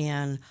bid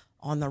in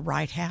on the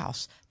right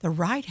house? The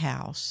right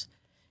house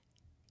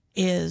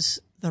is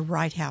the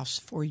right house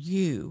for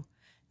you,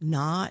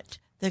 not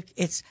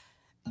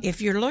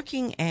if you're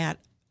looking at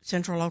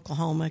Central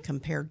Oklahoma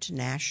compared to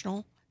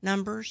national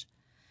numbers,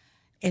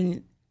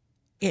 and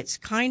it's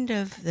kind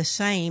of the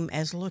same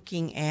as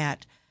looking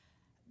at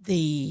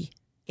the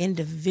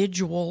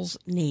individual's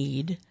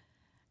need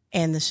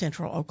and the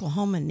Central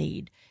Oklahoma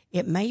need.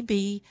 It may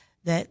be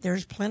that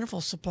there's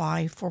plentiful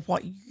supply for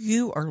what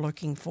you are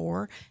looking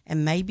for,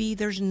 and maybe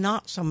there's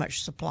not so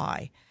much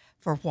supply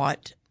for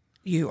what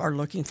you are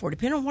looking for,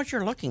 depending on what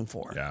you're looking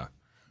for. Yeah.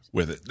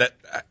 With it,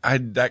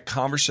 that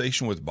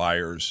conversation with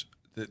buyers,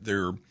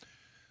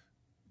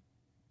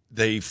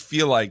 they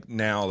feel like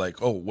now,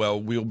 like, oh,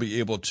 well, we'll be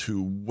able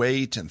to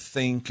wait and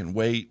think, and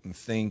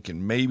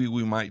maybe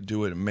we might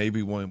do it, and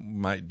maybe we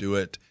might do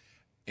it.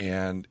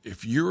 And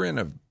if you're in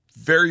a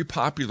very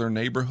popular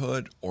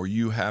neighborhood or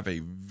you have a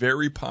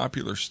very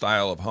popular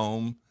style of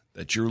home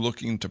that you're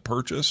looking to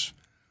purchase,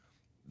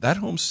 that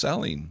home's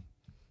selling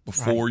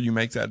before you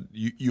make that.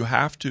 You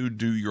have to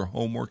do your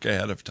homework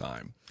ahead of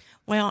time.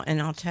 Well,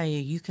 and I'll tell you,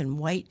 you can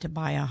wait to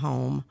buy a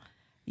home.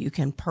 You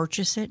can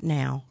purchase it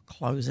now,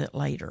 close it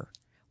later.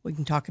 We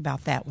can talk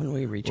about that when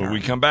we return. When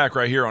we come back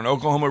right here on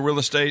Oklahoma Real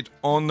Estate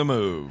on the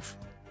Move.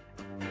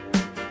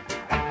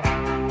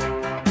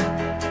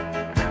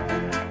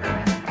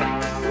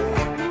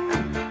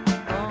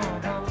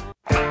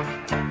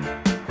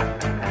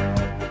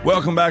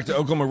 Welcome back to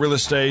Oklahoma Real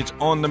Estate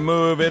on the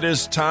Move. It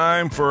is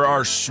time for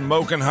our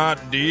smoking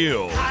hot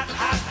deal. Hot,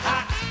 hot,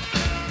 hot.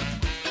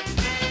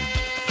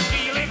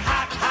 Feeling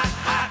hot, hot,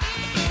 hot.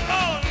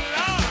 Oh,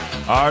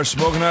 Lord. Our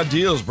smoking hot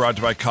deal is brought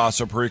to you by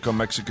Casa Perico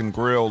Mexican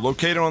Grill,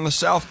 located on the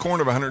south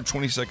corner of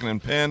 122nd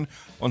and Penn,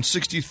 on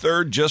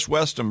 63rd, just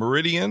west of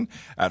Meridian,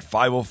 at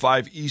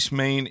 505 East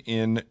Main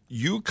in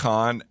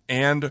Yukon,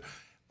 and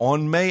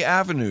on May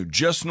Avenue,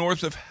 just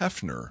north of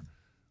Hefner.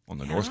 On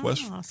the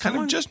northwest, kind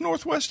of just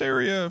northwest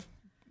area,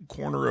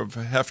 corner of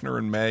Hefner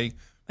and May.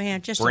 Yeah,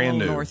 just brand a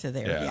little new. north of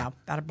there. Yeah. Yeah,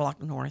 about a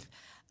block north.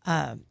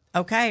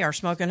 Okay, our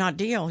smoking hot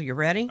deal. You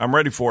ready? I'm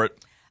ready for it.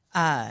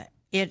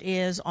 It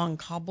is on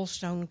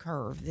Cobblestone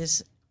Curve.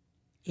 This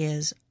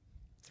is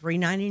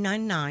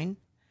 $399.9,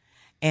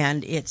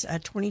 and it's a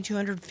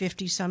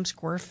 2,250 some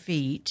square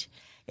feet.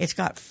 It's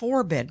got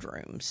 4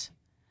 bedrooms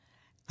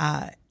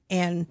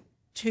and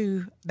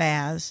 2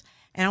 baths.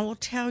 And I will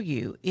tell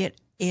you, it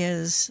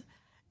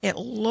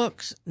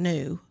looks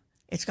new.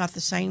 It's got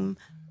the same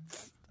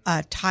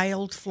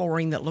tiled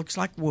flooring that looks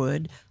like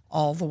wood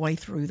all the way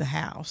through the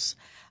house.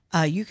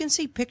 You can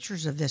see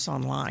pictures of this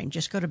online.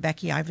 Just go to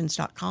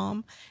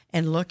BeckyIvans.com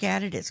and look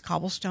at it. It's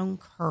Cobblestone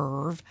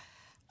Curve.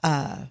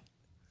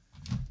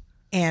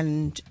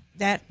 And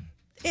the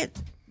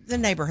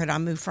neighborhood I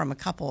moved from a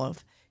couple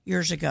of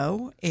years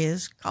ago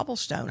is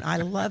Cobblestone. I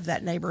love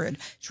that neighborhood.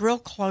 It's real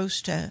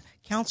close to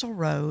Council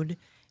Road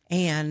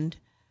and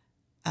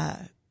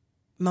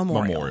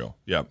Memorial.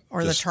 Yep.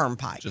 Or the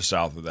Turnpike. Just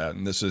south of that.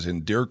 And this is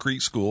in Deer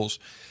Creek Schools.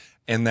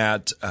 And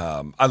that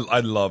I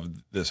love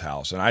this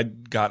house. And I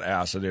got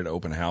asked, I did an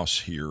open house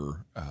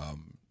here,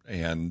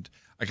 and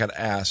I got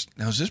asked,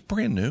 now is this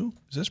brand new?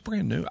 Is this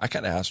brand new? I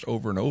got asked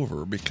over and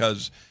over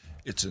because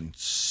it's in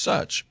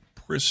such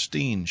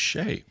pristine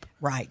shape.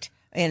 Right.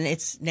 And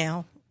it's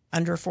now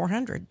under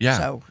 400. Yeah.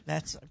 So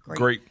that's a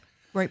great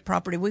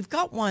property. We've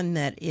got one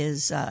that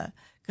is going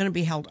to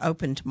be held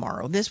open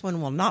tomorrow. This one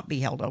will not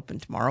be held open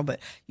tomorrow, but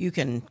you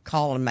can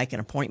call and make an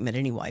appointment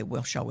anyway.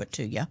 We'll show it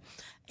to you.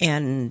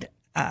 And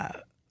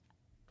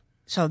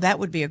so that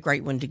would be a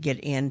great one to get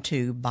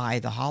into by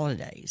the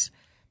holidays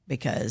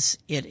because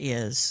it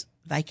is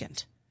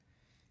vacant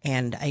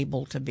and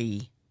able to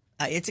be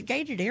it's a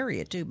gated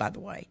area too, by the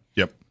way.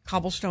 Yep.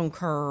 Cobblestone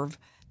curve.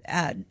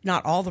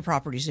 Not all the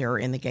properties there are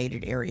in the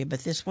gated area,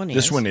 but this one is.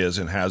 This one is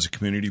and has a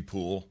community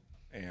pool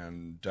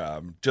and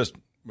just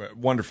a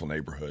wonderful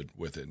neighborhood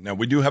with it. Now,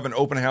 we do have an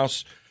open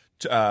house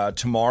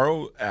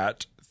tomorrow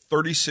at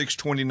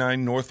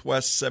 3629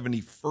 Northwest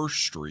 71st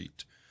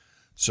Street.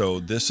 So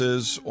this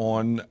is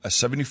on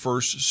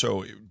 71st,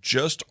 so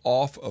just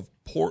off of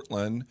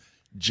Portland,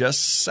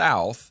 just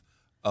south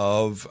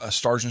of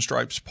Stars and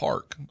Stripes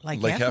Park, Lake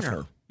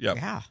Hefner. Yep.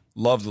 Yeah.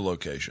 Love the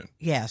location.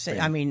 Yes.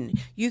 I mean,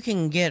 you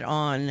can get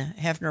on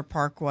Hefner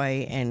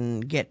Parkway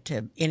and get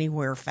to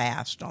anywhere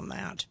fast on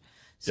that.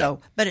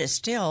 So, but it's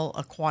still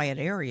a quiet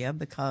area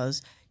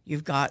because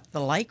you've got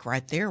the lake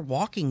right there,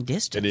 walking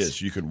distance. It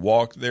is. You could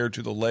walk there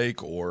to the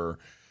lake, or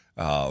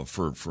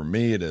for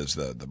me, it is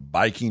the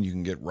biking. You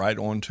can get right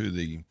onto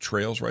the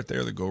trails right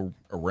there that go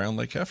around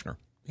Lake Hefner.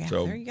 Yeah,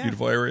 so there you go.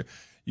 Beautiful area.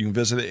 You can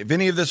visit it. If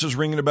any of this is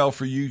ringing a bell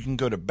for you, you can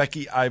go to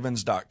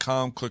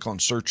BeckyIvans.com, click on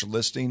search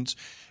listings,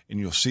 and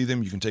you'll see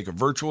them. You can take a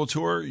virtual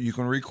tour. You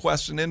can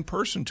request an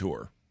in-person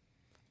tour.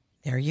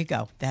 There you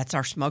go. That's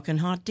our smoking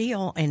hot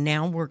deal. And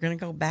now we're going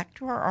to go back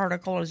to our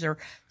article. Is there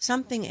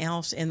something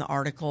else in the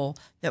article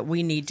that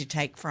we need to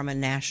take from a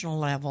national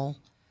level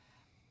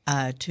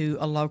to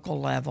a local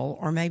level,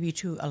 or maybe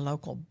to a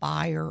local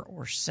buyer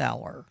or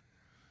seller?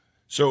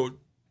 So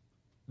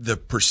the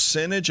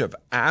percentage of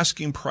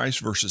asking price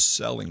versus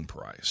selling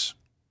price.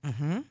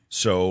 Mm-hmm.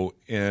 So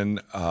in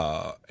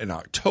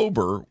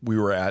October, we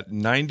were at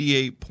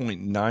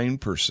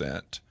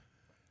 98.9%,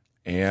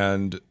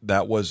 and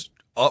that was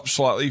up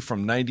slightly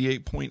from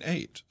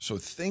 98.8. So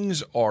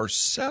things are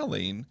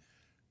selling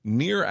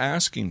near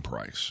asking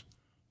price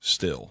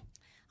still.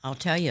 I'll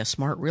tell you, a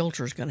smart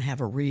realtor is going to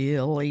have a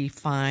really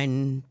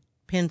fine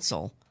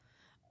pencil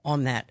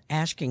on that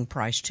asking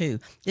price too.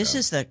 This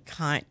is the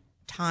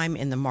time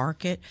in the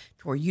market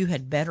to where you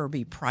had better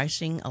be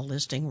pricing a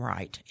listing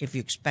right if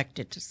you expect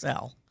it to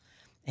sell.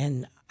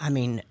 And I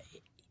mean,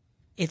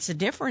 it's a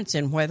difference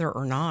in whether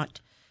or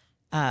not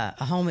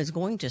a home is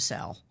going to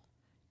sell.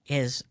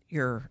 Is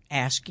you're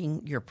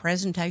asking your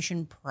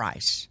presentation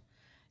price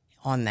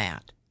on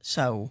that.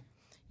 So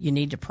you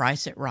need to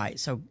price it right.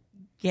 So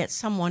get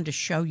someone to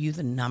show you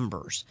the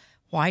numbers.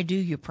 Why do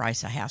you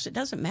price a house? It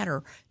doesn't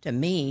matter to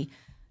me.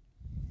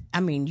 I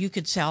mean, you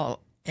could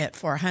sell it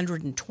for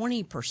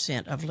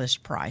 120% of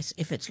list price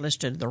if it's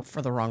listed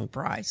for the wrong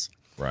price.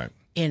 Right.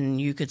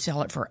 And you could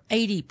sell it for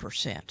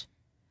 80%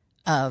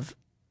 of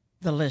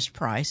the list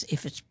price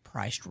if it's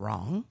priced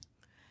wrong.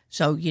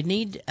 So you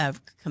need a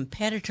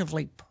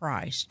competitively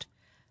priced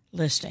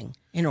listing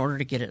in order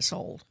to get it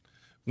sold.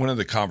 One of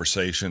the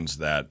conversations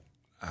that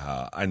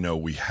I know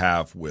we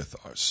have with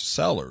our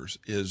sellers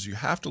is you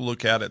have to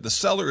look at it. The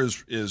seller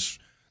is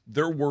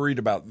they're worried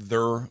about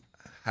their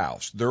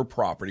house, their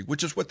property,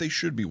 which is what they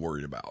should be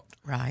worried about.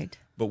 Right.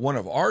 But one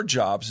of our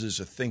jobs is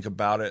to think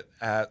about it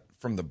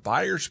from the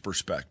buyer's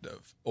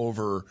perspective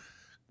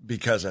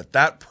because at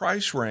that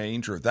price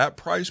range or that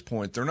price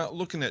point, they're not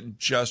looking at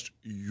just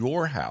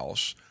your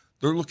house.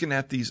 They're looking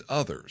at these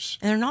others.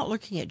 And they're not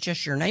looking at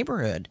just your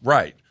neighborhood.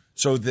 Right.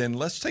 So then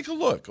let's take a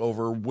look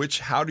over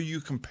how do you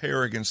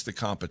compare against the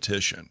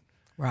competition?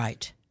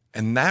 Right.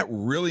 And that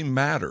really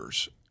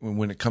matters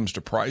when it comes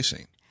to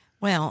pricing.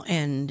 Well,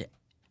 and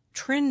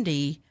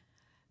trendy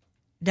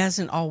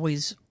doesn't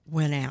always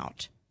win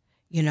out.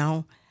 You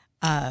know,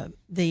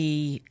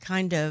 the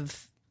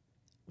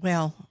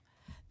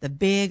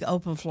big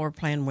open floor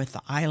plan with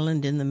the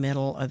island in the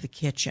middle of the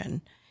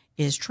kitchen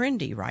is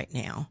trendy right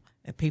now.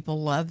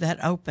 People love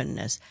that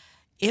openness.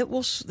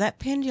 That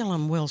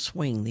pendulum will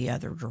swing the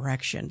other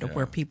direction to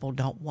where people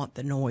don't want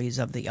the noise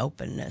of the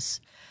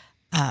openness.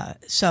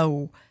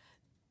 So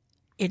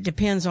it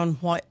depends on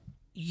what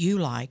you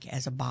like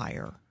as a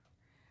buyer.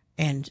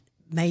 And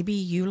maybe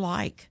you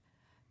like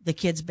the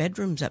kids'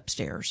 bedrooms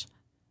upstairs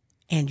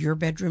and your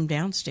bedroom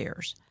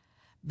downstairs.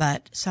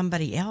 But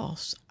somebody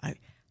else, I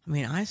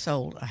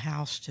sold a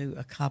house to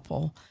a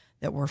couple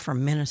that were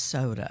from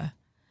Minnesota,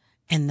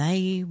 and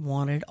they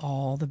wanted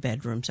all the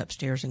bedrooms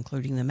upstairs,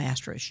 including the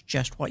master. It's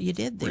just what you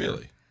did there.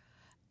 Really?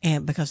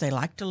 And because they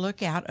like to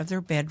look out of their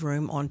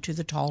bedroom onto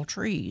the tall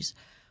trees.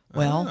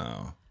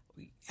 Well,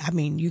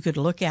 you could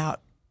look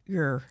out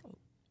your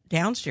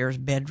downstairs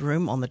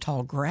bedroom on the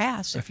tall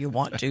grass if you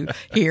want to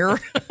here.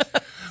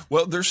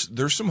 Well,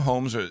 there's some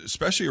homes,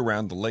 especially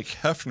around the Lake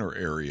Hefner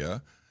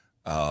area,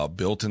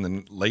 built in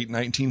the late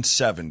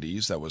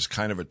 1970s. That was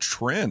kind of a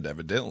trend,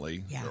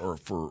 evidently, or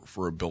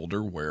for a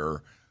builder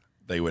where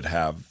they would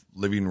have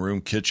living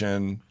room,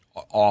 kitchen,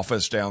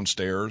 office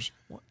downstairs,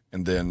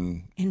 and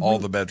then all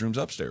the bedrooms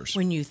upstairs.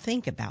 When you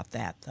think about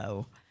that,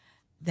 though,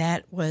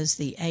 that was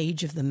the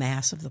age of the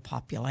mass of the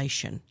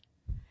population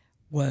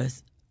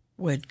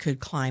could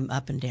climb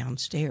up and down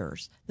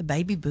stairs. The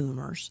baby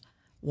boomers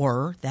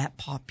were that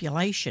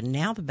population.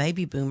 Now the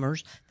baby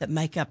boomers that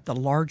make up the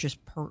largest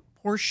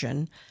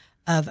portion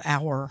of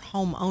our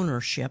home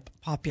ownership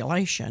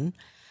population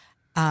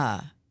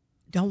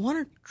don't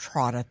want to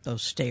trot up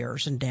those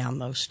stairs and down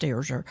those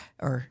stairs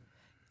or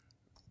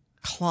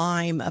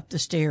climb up the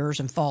stairs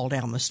and fall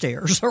down the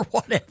stairs or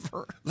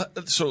whatever.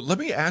 So let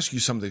me ask you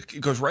something.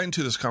 It goes right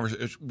into this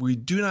conversation. We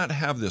do not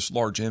have this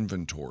large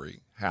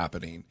inventory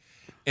happening.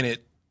 And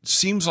it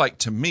seems like,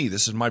 to me,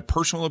 this is my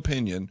personal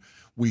opinion,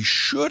 we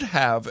should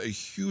have a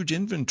huge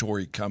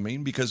inventory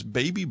coming because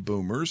baby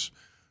boomers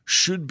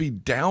should be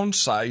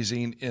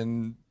downsizing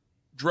in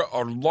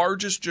our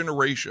largest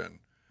generation.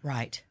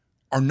 Right.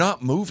 Are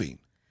not moving.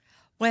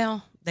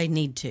 Well, they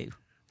need to.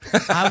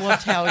 I will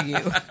tell you.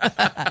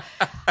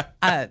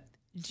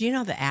 Do you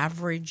know the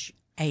average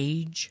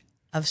age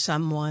of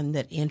someone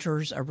that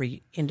enters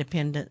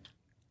independent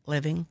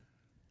living?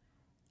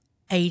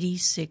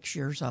 86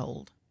 years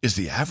old. Is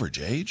the average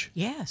age?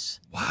 Yes.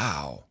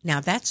 Wow.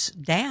 Now, that's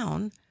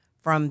down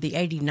from the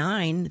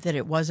 89 that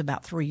it was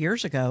about 3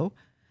 years ago.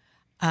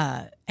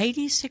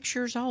 86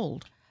 years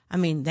old. I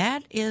mean,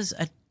 that is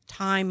a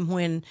time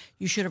when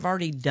you should have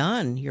already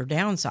done your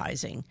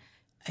downsizing,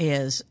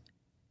 is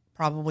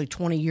probably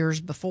 20 years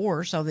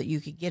before, so that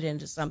you could get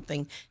into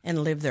something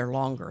and live there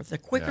longer. The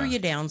quicker you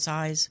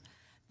downsize,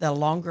 the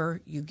longer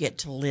you get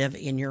to live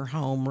in your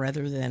home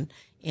rather than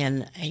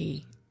in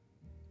a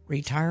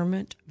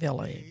retirement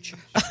village.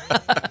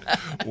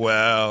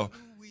 Well,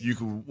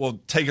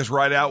 take us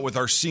right out with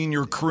our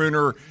senior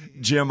crooner,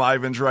 Jim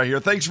Ivins, right here.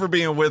 Thanks for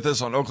being with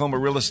us on Oklahoma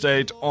Real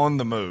Estate on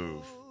the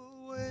Move.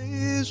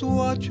 Always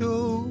watch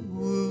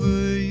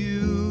over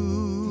you,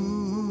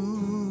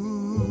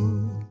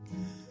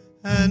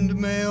 and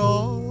may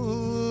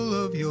all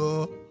of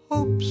your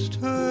hopes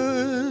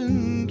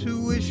turn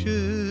to wishes,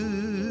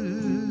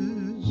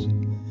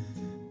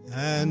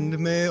 and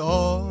may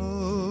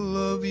all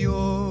of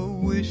your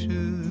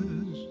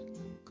wishes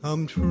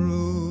come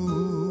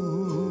true.